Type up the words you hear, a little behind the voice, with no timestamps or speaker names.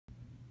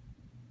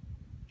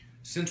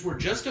Since we're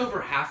just over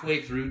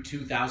halfway through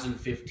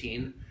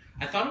 2015,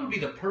 I thought it would be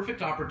the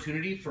perfect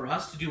opportunity for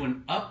us to do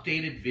an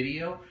updated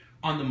video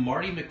on the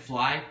Marty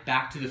McFly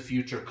Back to the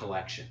Future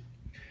collection.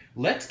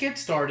 Let's get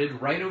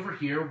started right over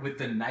here with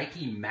the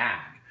Nike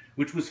Mag,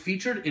 which was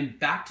featured in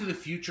Back to the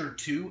Future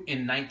 2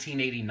 in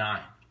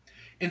 1989.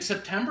 In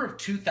September of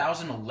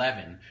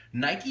 2011,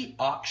 Nike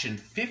auctioned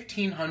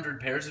 1,500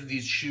 pairs of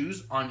these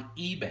shoes on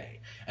eBay,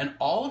 and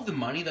all of the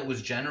money that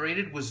was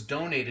generated was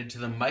donated to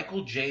the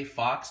Michael J.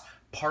 Fox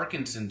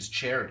Parkinson's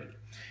charity.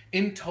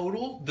 In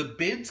total, the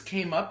bids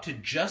came up to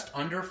just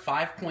under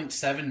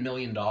 $5.7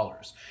 million.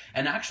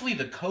 And actually,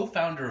 the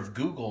co-founder of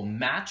Google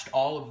matched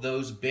all of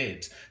those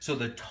bids, so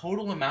the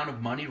total amount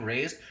of money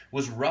raised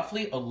was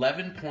roughly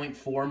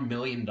 $11.4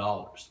 million.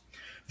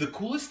 The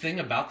coolest thing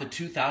about the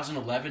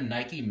 2011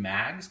 Nike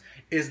Mags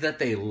is that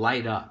they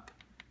light up.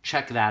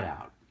 Check that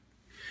out.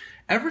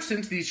 Ever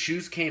since these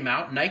shoes came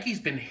out,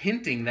 Nike's been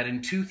hinting that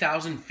in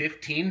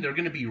 2015 they're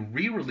going to be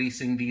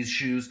re-releasing these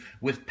shoes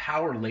with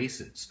power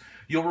laces.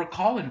 You'll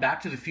recall in Back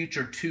to the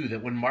Future 2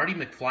 that when Marty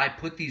McFly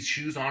put these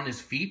shoes on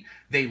his feet,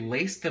 they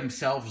laced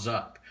themselves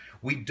up.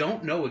 We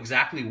don't know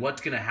exactly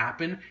what's going to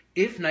happen,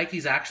 if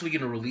Nike's actually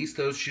going to release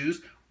those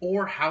shoes,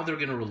 or how they're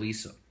going to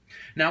release them.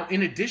 Now,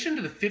 in addition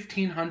to the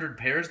 1,500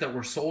 pairs that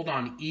were sold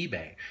on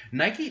eBay,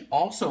 Nike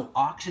also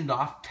auctioned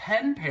off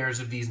 10 pairs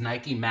of these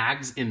Nike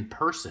Mags in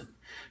person.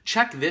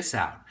 Check this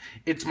out.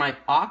 It's my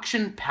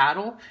auction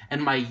paddle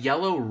and my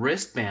yellow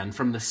wristband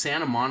from the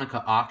Santa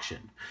Monica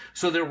auction.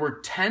 So there were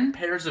 10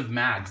 pairs of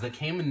Mags that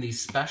came in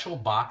these special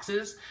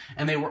boxes,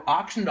 and they were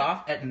auctioned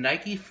off at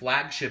Nike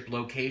flagship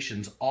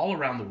locations all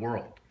around the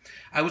world.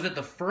 I was at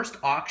the first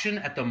auction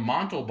at the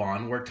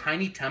Montalban where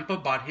Tiny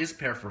Tempa bought his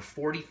pair for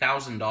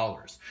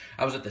 $40,000.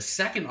 I was at the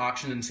second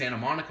auction in Santa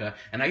Monica,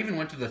 and I even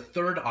went to the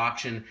third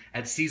auction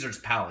at Caesar's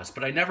Palace,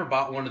 but I never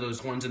bought one of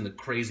those ones in the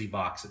crazy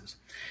boxes.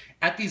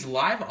 At these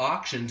live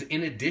auctions,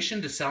 in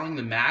addition to selling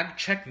the Mag,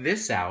 check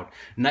this out.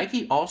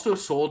 Nike also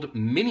sold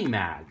mini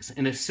Mags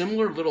in a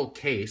similar little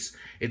case.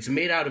 It's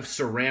made out of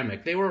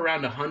ceramic. They were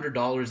around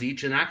 $100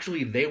 each, and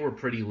actually they were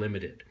pretty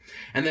limited.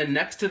 And then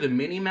next to the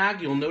mini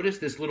Mag, you'll notice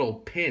this little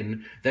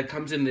pin that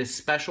comes in this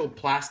special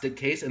plastic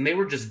case, and they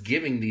were just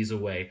giving these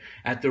away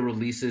at the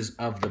releases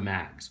of the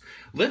Mags.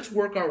 Let's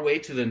work our way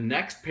to the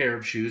next pair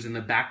of shoes in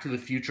the Back to the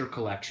Future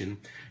collection.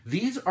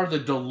 These are the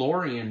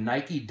DeLorean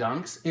Nike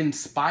Dunks,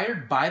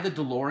 inspired by the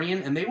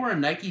DeLorean, and they were a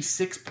Nike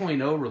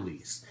 6.0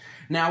 release.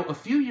 Now, a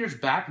few years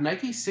back,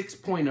 Nike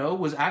 6.0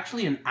 was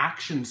actually an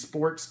action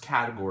sports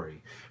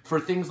category for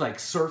things like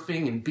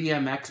surfing and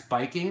BMX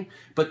biking,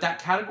 but that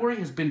category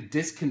has been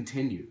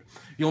discontinued.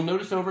 You'll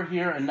notice over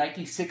here a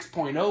Nike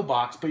 6.0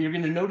 box, but you're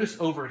going to notice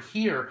over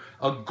here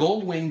a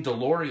Gullwing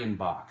DeLorean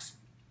box.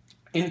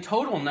 In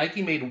total,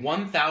 Nike made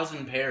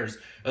 1,000 pairs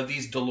of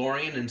these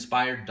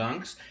DeLorean-inspired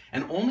Dunks,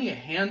 and only a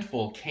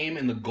handful came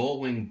in the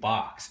Gullwing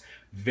box.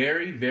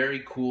 Very,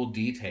 very cool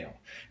detail.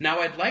 Now,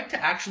 I'd like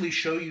to actually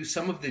show you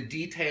some of the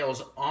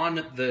details on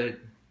the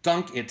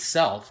Dunk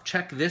itself.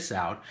 Check this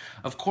out.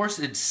 Of course,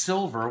 it's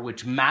silver,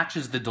 which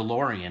matches the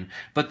DeLorean,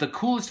 but the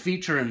coolest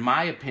feature, in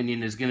my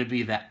opinion, is going to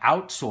be the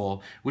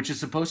outsole, which is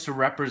supposed to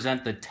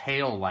represent the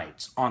tail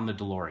lights on the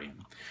DeLorean.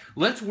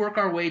 Let's work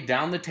our way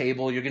down the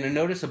table. You're going to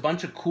notice a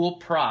bunch of cool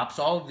props.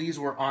 All of these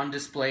were on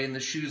display in the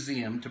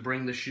ShoeZeum to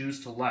bring the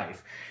shoes to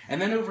life.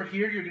 And then over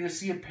here, you're going to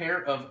see a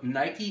pair of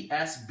Nike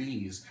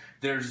SBs.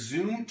 They're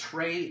Zoom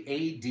Tray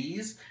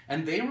ADs,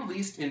 and they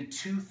released in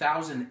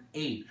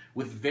 2008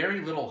 with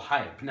very little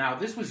hype. Now,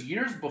 this was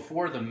years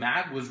before the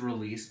Mag was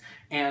released,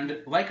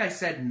 and like I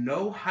said,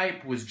 no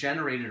hype was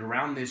generated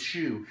around this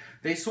shoe.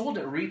 They sold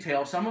at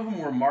retail, some of them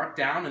were marked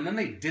down, and then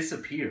they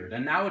disappeared.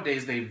 And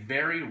nowadays, they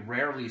very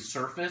rarely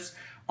surface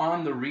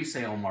on the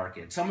resale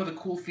market. Some of the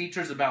cool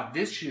features about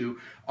this shoe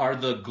are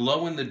the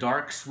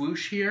glow-in-the-dark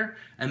swoosh here,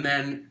 and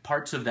then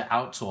parts of the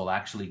outsole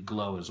actually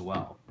glow as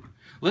well.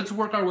 Let's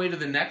work our way to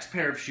the next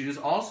pair of shoes,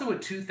 also a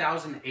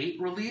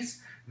 2008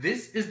 release.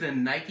 This is the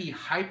Nike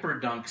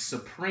Hyperdunk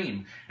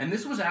Supreme, and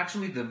this was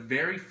actually the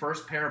very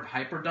first pair of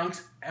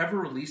Hyperdunks ever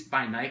released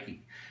by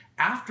Nike.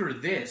 After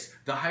this,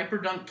 the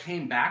Hyperdunk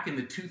came back in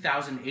the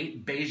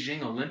 2008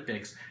 Beijing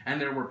Olympics,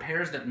 and there were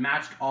pairs that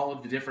matched all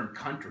of the different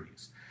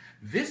countries.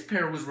 This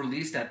pair was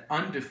released at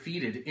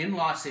Undefeated in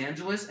Los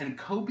Angeles, and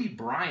Kobe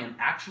Bryant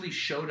actually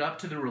showed up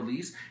to the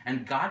release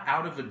and got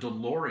out of a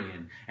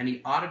DeLorean, and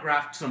he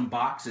autographed some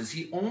boxes.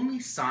 He only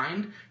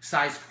signed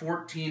size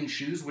 14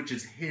 shoes, which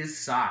is his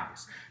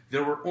size.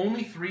 There were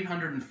only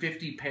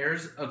 350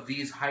 pairs of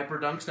these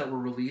Hyperdunks that were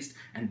released,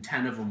 and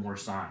 10 of them were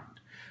signed.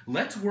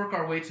 Let's work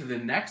our way to the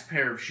next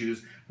pair of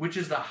shoes, which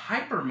is the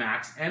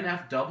Hypermax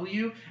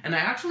NFW, and I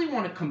actually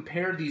want to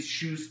compare these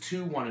shoes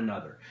to one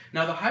another.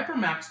 Now, the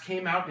Hypermax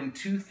came out in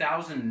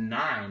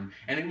 2009,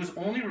 and it was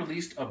only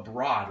released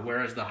abroad,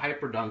 whereas the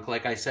Hyperdunk,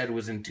 like I said,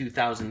 was in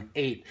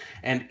 2008,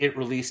 and it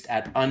released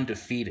at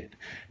Undefeated.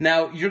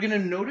 Now, you're going to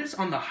notice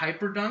on the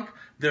Hyperdunk,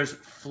 there's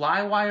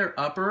Flywire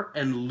upper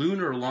and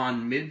Lunar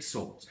Lawn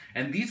midsoles,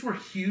 and these were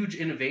huge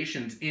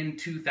innovations in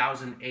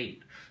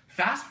 2008.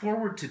 Fast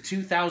forward to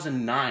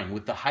 2009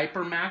 with the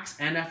Hypermax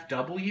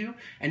NFW,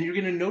 and you're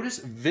going to notice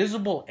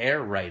visible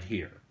air right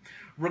here.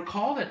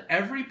 Recall that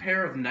every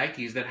pair of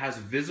Nikes that has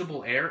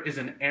visible air is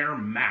an Air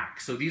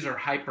Max. So these are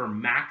Hyper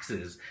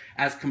Maxes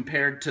as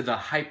compared to the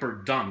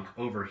Hyper Dunk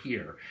over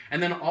here.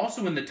 And then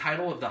also in the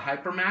title of the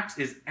Hyper Max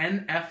is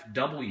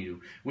NFW,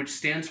 which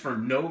stands for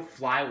no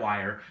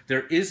flywire.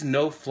 There is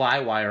no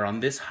flywire on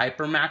this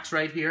Hyper Max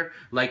right here,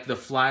 like the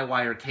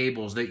flywire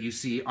cables that you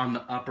see on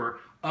the upper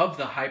of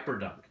the Hyper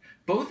Dunk.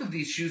 Both of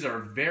these shoes are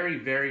very,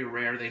 very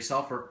rare. They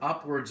sell for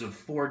upwards of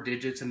 4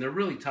 digits, and they're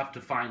really tough to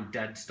find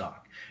dead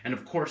stock. And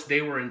of course,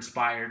 they were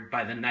inspired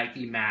by the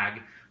Nike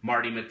Mag,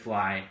 Marty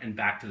McFly, and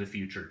Back to the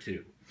Future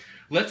too.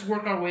 Let's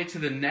work our way to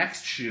the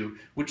next shoe,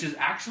 which is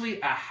actually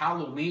a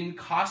Halloween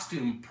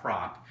costume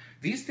prop.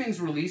 These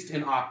things released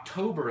in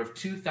October of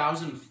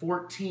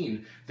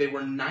 2014. They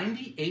were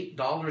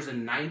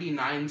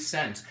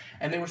 $98.99,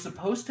 and they were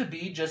supposed to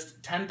be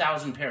just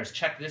 10,000 pairs.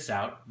 Check this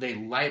out. They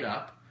light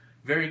up.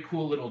 Very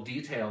cool little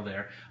detail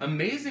there.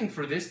 Amazing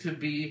for this to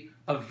be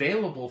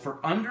available for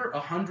under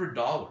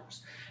 $100.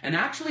 And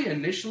actually,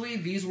 initially,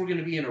 these were going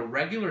to be in a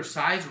regular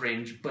size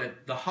range,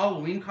 but the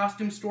Halloween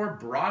costume store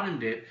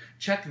broadened it.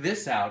 Check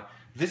this out.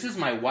 This is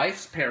my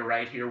wife's pair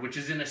right here, which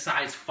is in a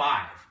size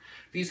 5.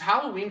 These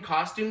Halloween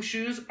costume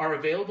shoes are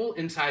available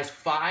in size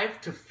 5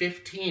 to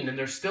 15, and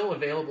they're still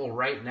available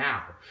right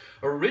now.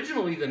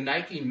 Originally, the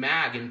Nike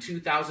Mag in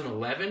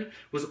 2011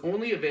 was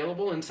only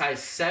available in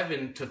size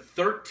 7 to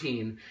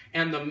 13,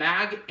 and the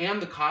Mag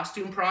and the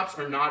costume props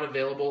are not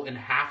available in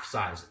half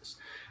sizes.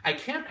 I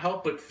can't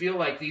help but feel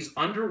like these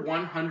under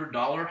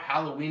 $100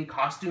 Halloween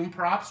costume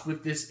props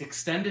with this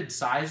extended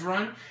size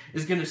run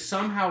is going to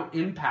somehow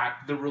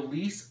impact the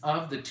release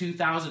of the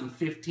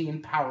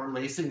 2015 Power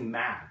Lacing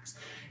Mags.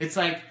 It's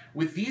like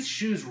with these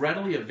shoes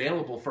readily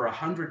available for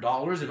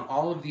 $100 in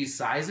all of these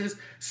sizes,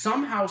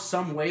 somehow,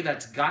 some way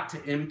that's got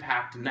to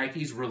impact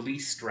Nike's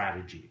release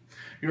strategy.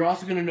 You're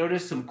also going to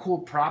notice some cool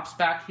props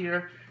back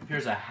here.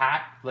 Here's a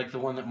hat like the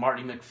one that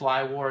Marty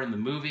McFly wore in the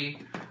movie.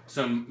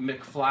 Some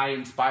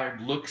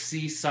McFly-inspired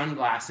look-see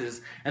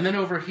sunglasses. And then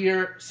over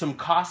here, some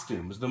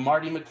costumes. The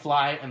Marty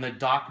McFly and the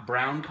Doc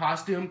Brown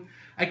costume.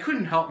 I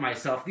couldn't help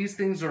myself. These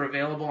things are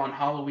available on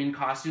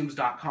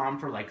HalloweenCostumes.com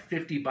for like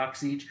 50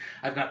 bucks each.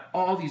 I've got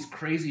all these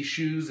crazy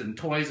shoes and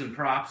toys and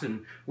props,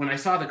 and when I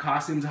saw the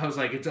costumes, I was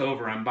like, it's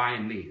over, I'm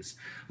buying these.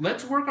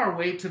 Let's work our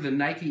way to the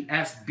Nike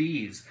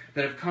SBs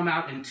that have come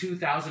out in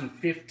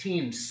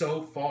 2015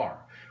 so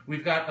far.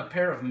 We've got a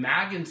pair of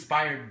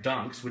Mag-inspired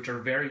Dunks, which are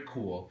very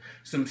cool,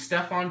 some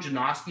Stefan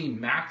Janoski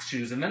Max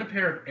shoes, and then a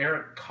pair of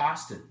Eric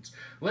Costins.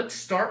 Let's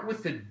start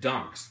with the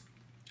Dunks.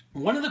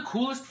 One of the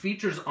coolest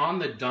features on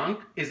the Dunk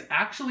is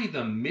actually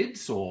the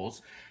midsoles.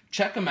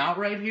 Check them out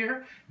right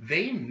here.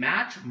 They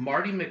match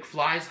Marty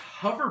McFly's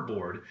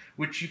hoverboard,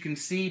 which you can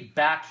see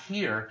back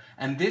here,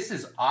 and this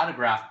is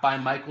autographed by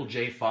Michael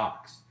J.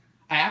 Fox.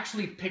 I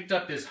actually picked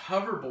up this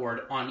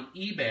hoverboard on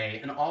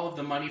eBay, and all of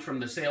the money from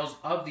the sales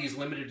of these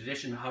limited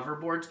edition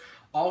hoverboards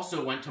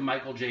also went to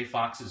Michael J.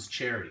 Fox's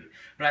charity.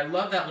 But I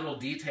love that little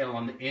detail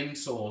on the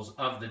insoles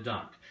of the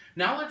Dunk.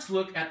 Now let's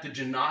look at the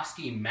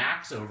Janoski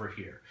Max over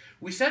here.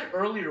 We said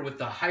earlier with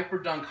the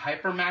Hyperdunk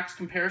Hypermax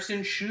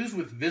comparison, shoes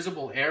with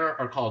visible air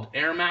are called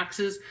Air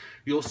Maxes.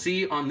 You'll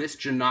see on this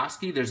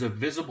Janoski there's a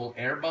visible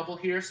air bubble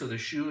here, so the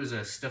shoe is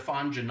a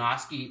Stefan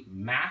Janoski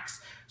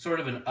Max, sort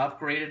of an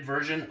upgraded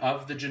version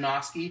of the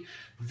Janoski.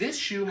 This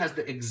shoe has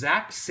the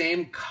exact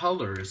same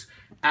colors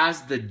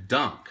as the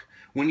Dunk.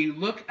 When you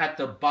look at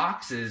the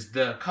boxes,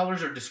 the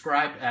colors are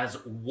described as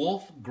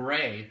wolf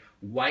gray,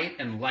 white,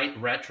 and light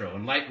retro.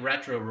 And light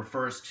retro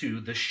refers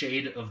to the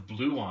shade of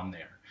blue on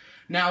there.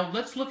 Now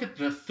let's look at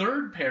the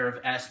third pair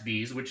of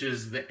SBs, which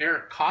is the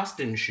Eric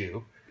Costin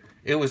shoe.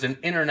 It was an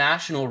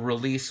international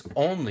release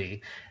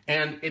only,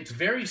 and it's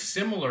very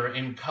similar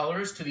in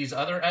colors to these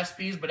other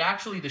SBs, but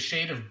actually the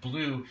shade of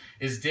blue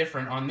is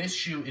different. On this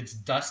shoe, it's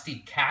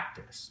Dusty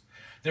Cactus.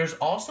 There's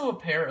also a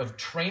pair of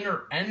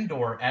Trainer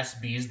Endor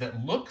SBs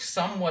that look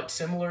somewhat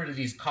similar to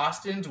these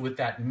Costins with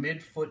that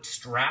mid-foot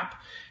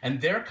strap, and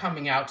they're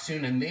coming out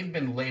soon, and they've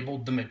been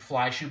labeled the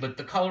McFly shoe, but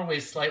the colorway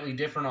is slightly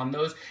different on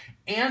those.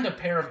 And a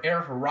pair of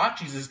Air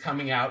Hirachis is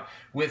coming out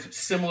with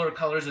similar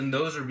colors, and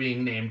those are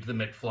being named the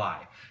McFly.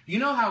 You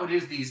know how it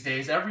is these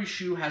days. Every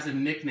shoe has a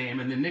nickname,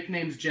 and the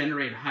nicknames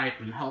generate hype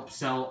and help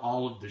sell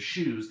all of the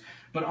shoes.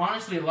 But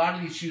honestly, a lot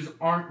of these shoes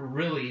aren't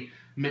really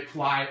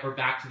McFly or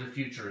Back to the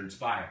Future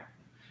inspired.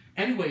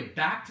 Anyway,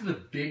 back to the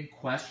big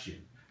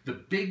question, the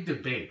big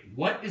debate.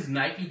 What is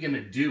Nike going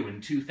to do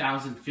in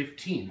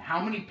 2015? How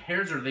many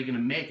pairs are they going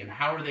to make, and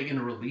how are they going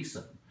to release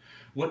them?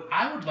 What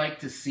I would like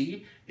to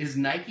see is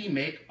Nike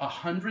make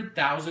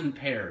 100,000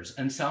 pairs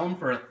and sell them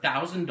for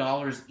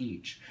 $1,000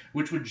 each,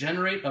 which would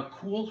generate a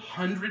cool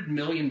 $100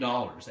 million,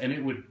 and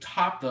it would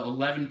top the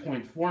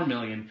 $11.4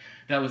 million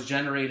that was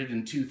generated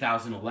in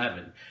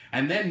 2011.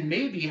 And then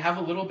maybe have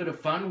a little bit of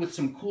fun with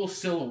some cool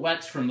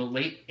silhouettes from the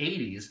late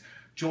 80s,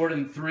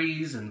 Jordan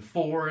 3s and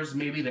 4s,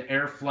 maybe the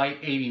Air Flight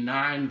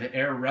 89, the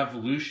Air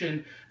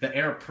Revolution, the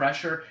Air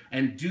Pressure,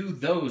 and do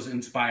those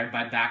inspired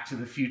by Back to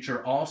the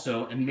Future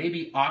also, and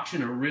maybe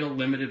auction a real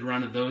limited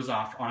run of those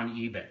off on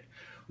eBay.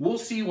 We'll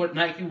see what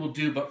Nike will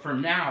do, but for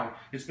now,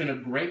 it's been a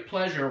great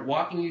pleasure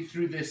walking you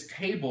through this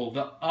table,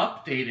 the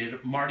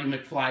updated Marty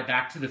McFly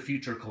Back to the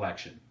Future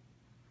collection.